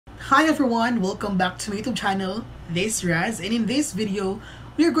Hi everyone, welcome back to my YouTube channel. This is Raz, and in this video,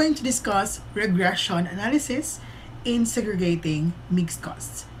 we are going to discuss regression analysis in segregating mixed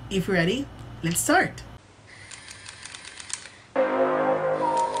costs. If you're ready, let's start.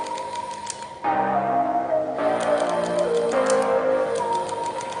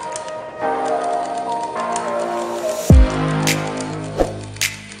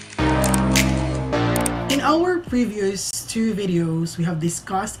 In our previous two videos, we have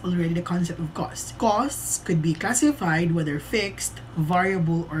discussed already the concept of cost. Costs could be classified whether fixed,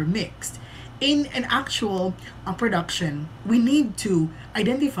 variable, or mixed. In an actual production, we need to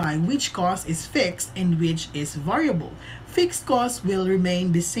identify which cost is fixed and which is variable. Fixed costs will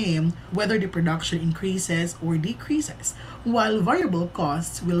remain the same whether the production increases or decreases, while variable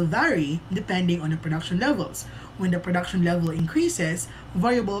costs will vary depending on the production levels. When the production level increases,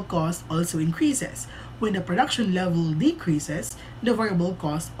 variable cost also increases. When the production level decreases, the variable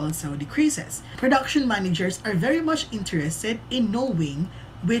cost also decreases. Production managers are very much interested in knowing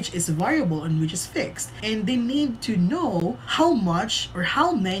which is variable and which is fixed, and they need to know how much or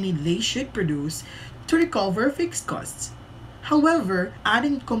how many they should produce to recover fixed costs. However,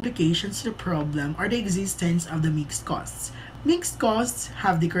 adding complications to the problem are the existence of the mixed costs. Mixed costs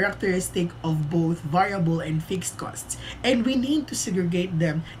have the characteristic of both variable and fixed costs, and we need to segregate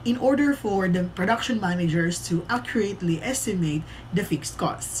them in order for the production managers to accurately estimate the fixed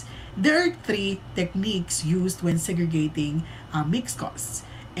costs. There are three techniques used when segregating mixed costs,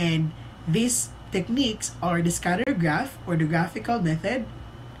 and these techniques are the scatter graph or the graphical method,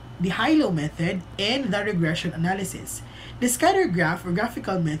 the high-low method, and the regression analysis. The scatter graph or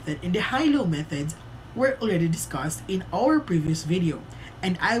graphical method and the high-low methods were already discussed in our previous video,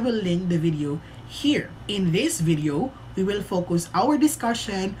 and I will link the video here. In this video, we will focus our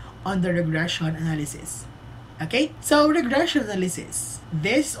discussion on the regression analysis. Okay, so regression analysis.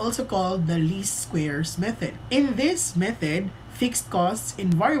 This is also called the least squares method. In this method, fixed costs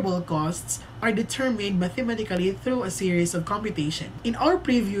and variable costs are determined mathematically through a series of computation. In our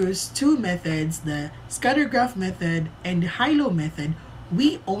previous two methods, the scatter graph method and the high-low method,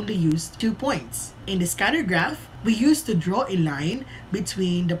 we only used 2 points. In the scatter graph, we used to draw a line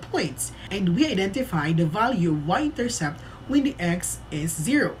between the points, and we identify the value of y-intercept when the x is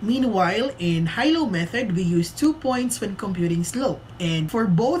 0. Meanwhile, in high-low method, we use 2 points when computing slope. And for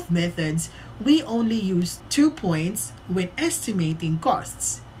both methods, we only use 2 points when estimating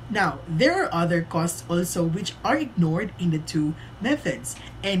costs. Now, there are other costs also which are ignored in the two methods.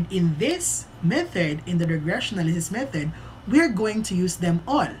 And in this method, in the regression analysis method, we're going to use them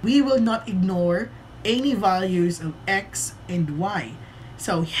all. We will not ignore any values of x and y.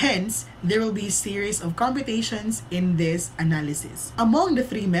 So hence, there will be a series of computations in this analysis. Among the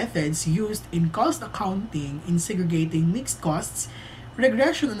three methods used in cost accounting in segregating mixed costs,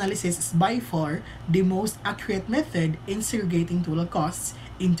 regression analysis is by far the most accurate method in segregating total costs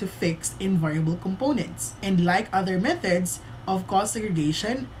into fixed and variable components. And like other methods of cost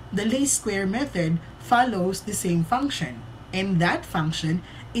segregation, the least square method follows the same function. And that function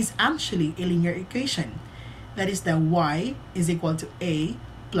is actually a linear equation. That is the y is equal to a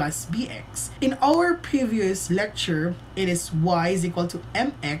plus bx. In our previous lecture, it is y is equal to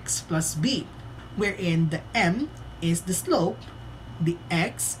mx plus b, wherein the m is the slope, the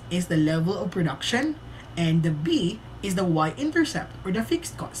x is the level of production, and the b is the y-intercept or the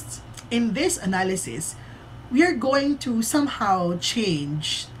fixed costs. In this analysis, we are going to somehow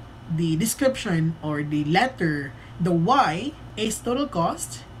change the description or the letter. The y is total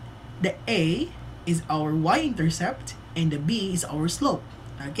cost, the a is our y-intercept, and the b is our slope.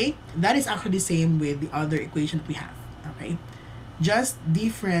 Okay, that is actually the same with the other equation we have. Okay, just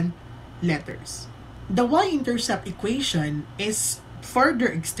different letters. The y-intercept equation is further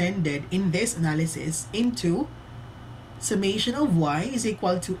extended in this analysis into summation of y is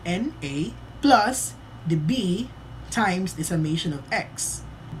equal to na plus the b times the summation of x.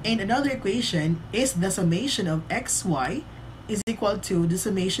 And another equation is the summation of xy is equal to the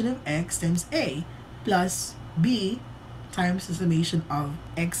summation of x times a plus b times the summation of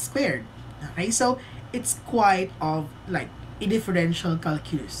x squared. Okay, so it's quite of like a differential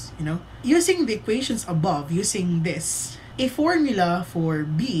calculus, you know. Using the equations above, using this, a formula for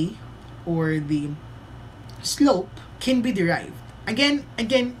b or the slope can be derived. Again,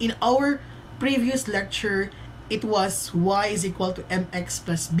 in our previous lecture, it was y is equal to mx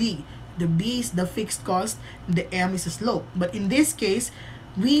plus b. The b is the fixed cost, the m is the slope. But in this case,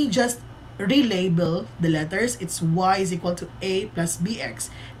 we just relabel the letters. It's y is equal to a plus bx.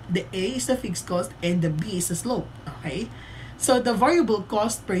 The a is the fixed cost and the b is the slope. Okay? So the variable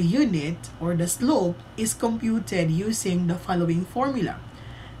cost per unit or the slope is computed using the following formula.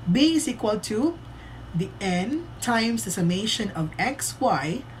 B is equal to the n times the summation of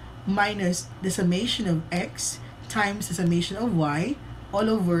xy minus the summation of x times the summation of y all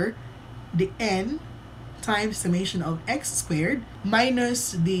over the n times summation of x squared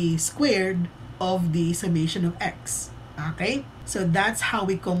minus the squared of the summation of x. Okay? So that's how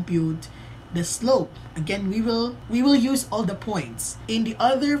we compute the slope. Again, we will use all the points. In the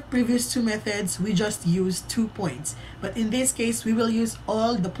other previous two methods, we just used 2 points. But in this case, we will use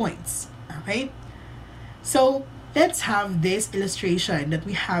all the points. Okay? So let's have this illustration that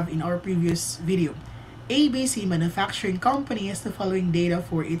we have in our previous video. ABC Manufacturing Company has the following data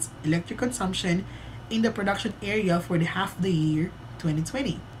for its electric consumption in the production area for the half of the year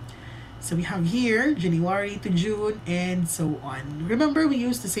 2020. So we have here January to June and so on. Remember, we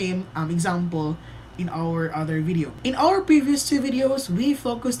used the same example in our other video. In our previous two videos, we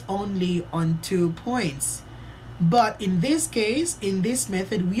focused only on 2 points. But in this case, in this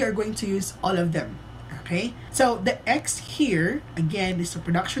method, we are going to use all of them. Okay, so the x here, again, is the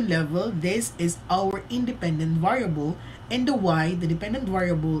production level. This is our independent variable. And the y, the dependent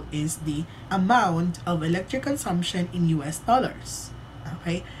variable, is the amount of electric consumption in US dollars.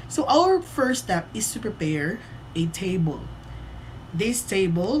 Okay, so our first step is to prepare a table. This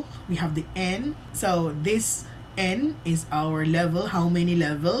table, we have the n. So this n is our level, how many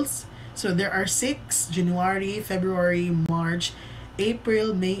levels. So there are 6, January, February, March,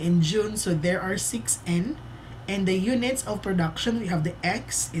 April, May, and June. So there are 6n. And the units of production, we have the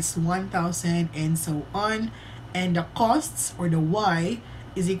x is 1,000 and so on. And the costs, or the y,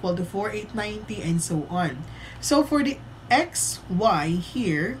 is equal to 4,890 and so on. So for the xy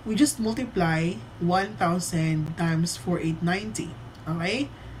here, we just multiply 1,000 times 4,890. Okay?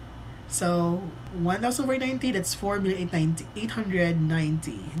 So 1,490, that's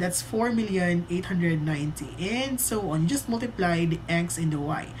 4,890. That's 4,890 and so on. Just multiply the x and the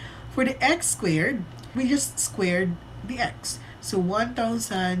y. For the x squared, we just squared the x. So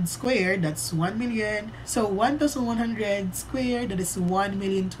 1,000 squared, that's 1 million. So 1,100 squared, that is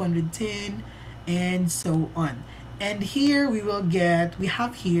 1,210 and so on. And here we will get, we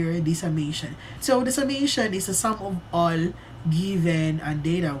have here the summation. So the summation is the sum of all given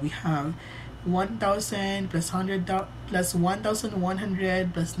data. We have 1,000 plus 100 plus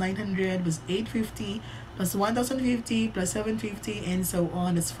 1,100 plus 900 plus 850 plus 1,050 plus 750 and so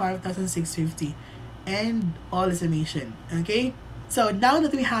on. That's 5,650 and all the summation. Okay, so now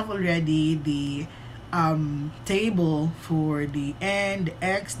that we have already the table for the n, the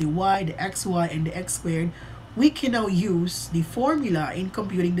x, the y, the xy, and the x squared, we can now use the formula in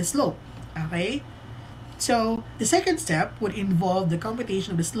computing the slope. Okay, so the second step would involve the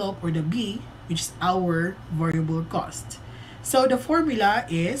computation of the slope, or the b, which is our variable cost. So the formula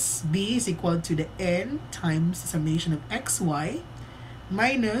is b is equal to the n times the summation of xy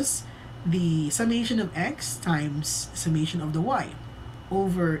minus the summation of x times the summation of the y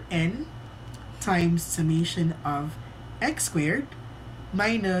over n times summation of x squared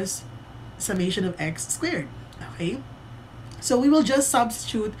minus summation of x squared. Okay, so we will just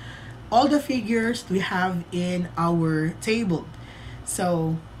substitute all the figures we have in our table.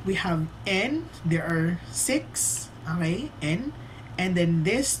 So we have n, there are 6, okay, n, and then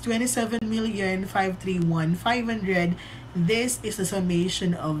this 27,531,500, this is the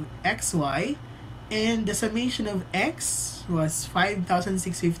summation of xy, and the summation of x was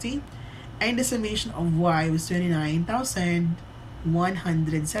 5,650, and the summation of y was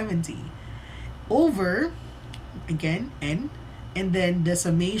 29,170 over, again, n, and then the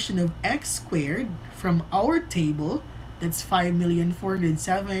summation of x squared from our table, that's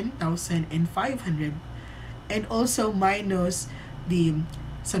 5,407,500, and also minus the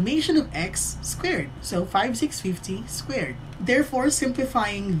summation of x squared, so 5,650 squared. Therefore,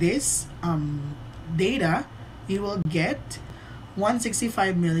 simplifying this data, you will get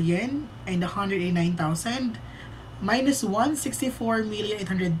 165,189,000 minus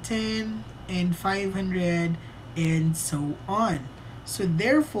 164,810 and 500 and so on. So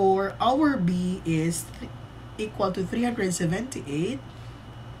therefore, our b is equal to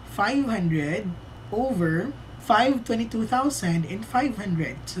 378,500 over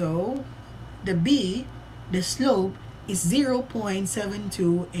 522,500. So the b, the slope, is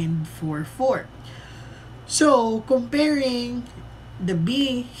 0.7244. So comparing the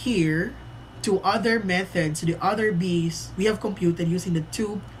b here to other methods, the other b's we have computed using the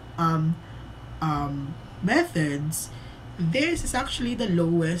two methods, this is actually the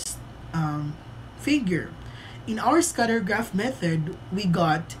lowest figure. In our scatter graph method, we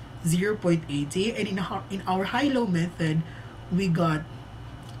got 0.80, and in our high-low method, we got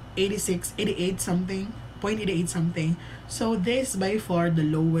 86, 88 something, 0.88 something. So this is by far the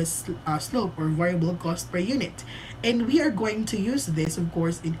lowest slope or variable cost per unit. And we are going to use this, of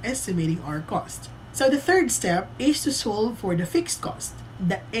course, in estimating our cost. So the third step is to solve for the fixed cost.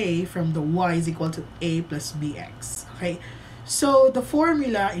 The A from the Y is equal to A plus BX. Okay. So the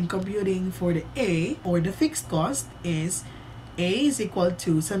formula in computing for the A or the fixed cost is A is equal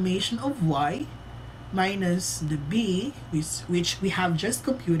to summation of Y minus the B, which we have just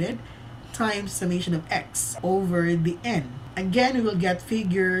computed, times summation of X over the N. Again, we will get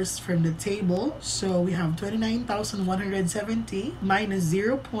figures from the table. So we have 29,170 minus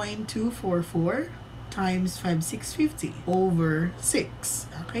 0.244 times 5,650 over 6.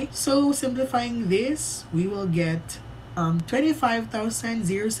 Okay, so simplifying this, we will get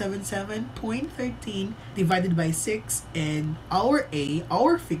 25,077.13 divided by 6, and our A,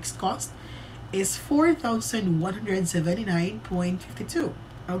 our fixed cost, is 4,179.52.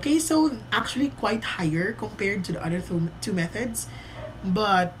 Okay, so actually quite higher compared to the other two methods,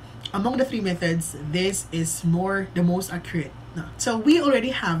 but among the three methods, this is the most accurate. So we already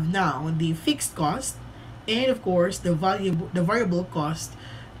have now the fixed cost and of course the variable cost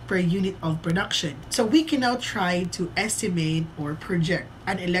per unit of production. So we can now try to estimate or project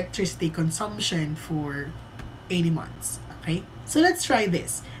an electricity consumption for 80 months. Okay, so let's try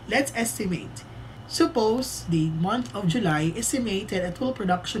this. Let's estimate. Suppose the month of July estimated at full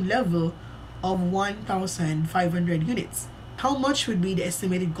production level of 1,500 units. How much would be the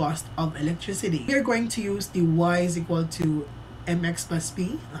estimated cost of electricity? We are going to use the Y is equal to mx plus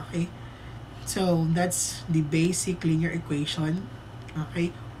b. Okay, so that's the basic linear equation.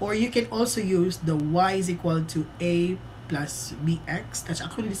 Okay, or you can also use the Y is equal to A plus bx. That's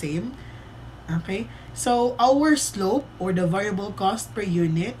actually the same. Okay, so our slope or the variable cost per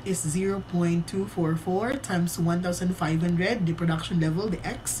unit is 0.244 times 1,500, the production level, the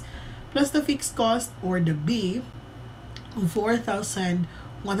X, plus the fixed cost or the B,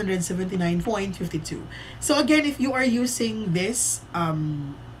 4,179.52. So again, if you are using this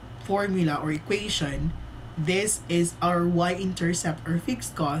formula or equation, this is our y-intercept or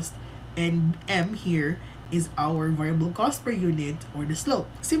fixed cost, and m here is our variable cost per unit or the slope.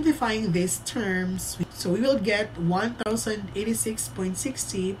 Simplifying these terms, so we will get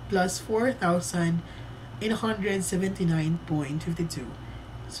 1,086.60 plus 4,879.52.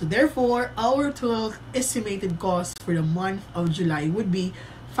 So therefore, our total estimated cost for the month of July would be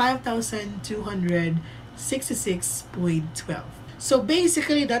 5,266.12. So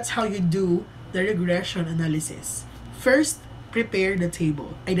basically, that's how you do the regression analysis. First, prepare the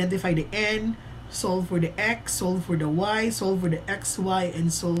table. Identify the N, solve for the X, solve for the Y, solve for the XY,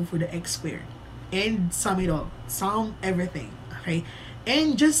 and solve for the X squared. And sum it all. Sum everything. Okay?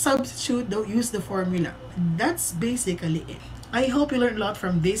 And just substitute, don't use the formula. That's basically it. I hope you learned a lot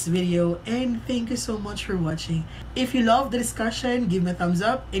from this video, and thank you so much for watching. If you love the discussion, give me a thumbs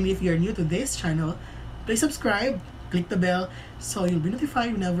up, and if you're new to this channel, please subscribe, click the bell, so you'll be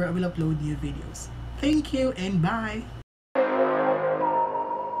notified whenever I will upload new videos. Thank you and bye!